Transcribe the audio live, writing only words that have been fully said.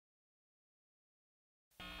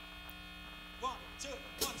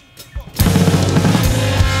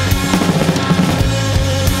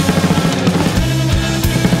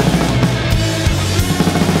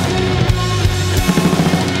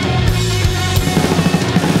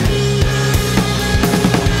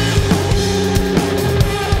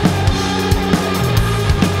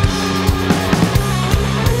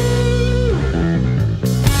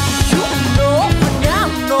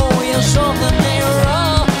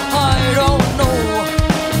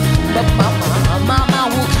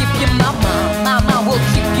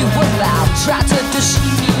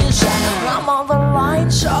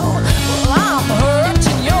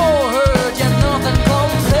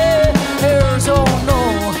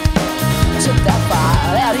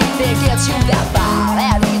that far.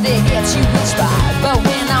 That easy gets you inspired. But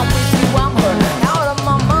when I'm with you, I'm hurt out of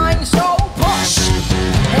my mind. So push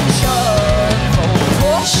and shove, oh,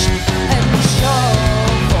 push and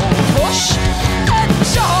shove, oh, push and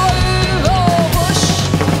shove, oh, push.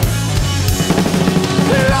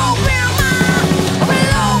 We'll open my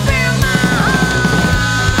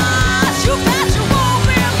eyes. You got to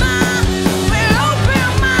open my, we'll open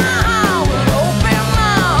my heart, we'll open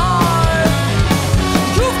my heart.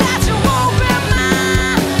 You got to open my,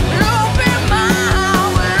 we'll open my heart,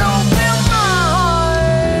 we'll open my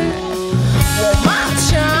heart. Well, my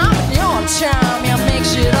time, your time, yeah,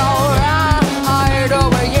 makes it alright.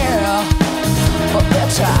 Oh yeah. But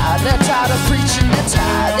they're tired of preaching,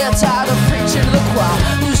 they're tired of preaching to the choir.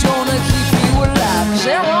 Who's gonna keep you alive? 'Cause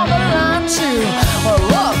they're on the line too. Well,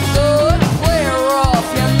 look good, play rough,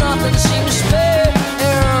 yeah, nothing seems fair.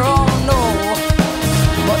 Oh no.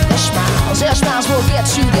 But their smiles will get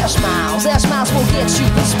you, their smiles will get you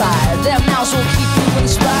inspired. Their mouths will keep you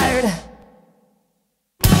inspired.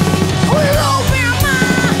 We'll open my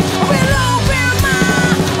heart.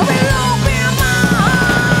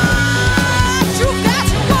 You got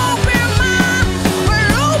to open my,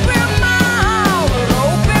 we'll open my heart, we'll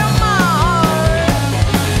open my heart.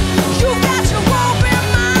 You got to open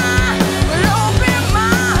my, we'll open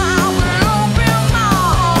my heart, we'll open my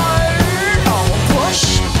heart. Oh, push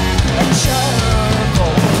and shove,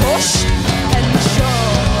 oh, push and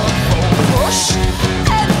shove, oh, push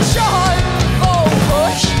and shove, oh,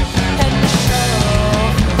 push and shove.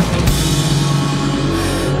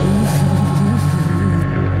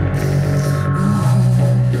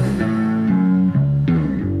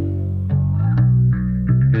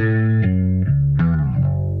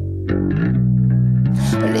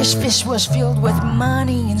 Well, his fist was filled with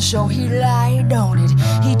money, and so he lied on it.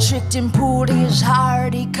 He tricked and pulled his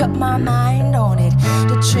heart, he cut my mind on it.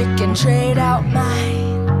 To trick and trade out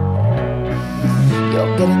mine.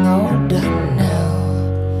 You're getting older now.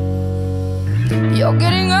 You're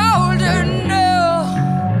getting older now.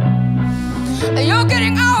 You're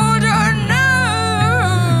getting older.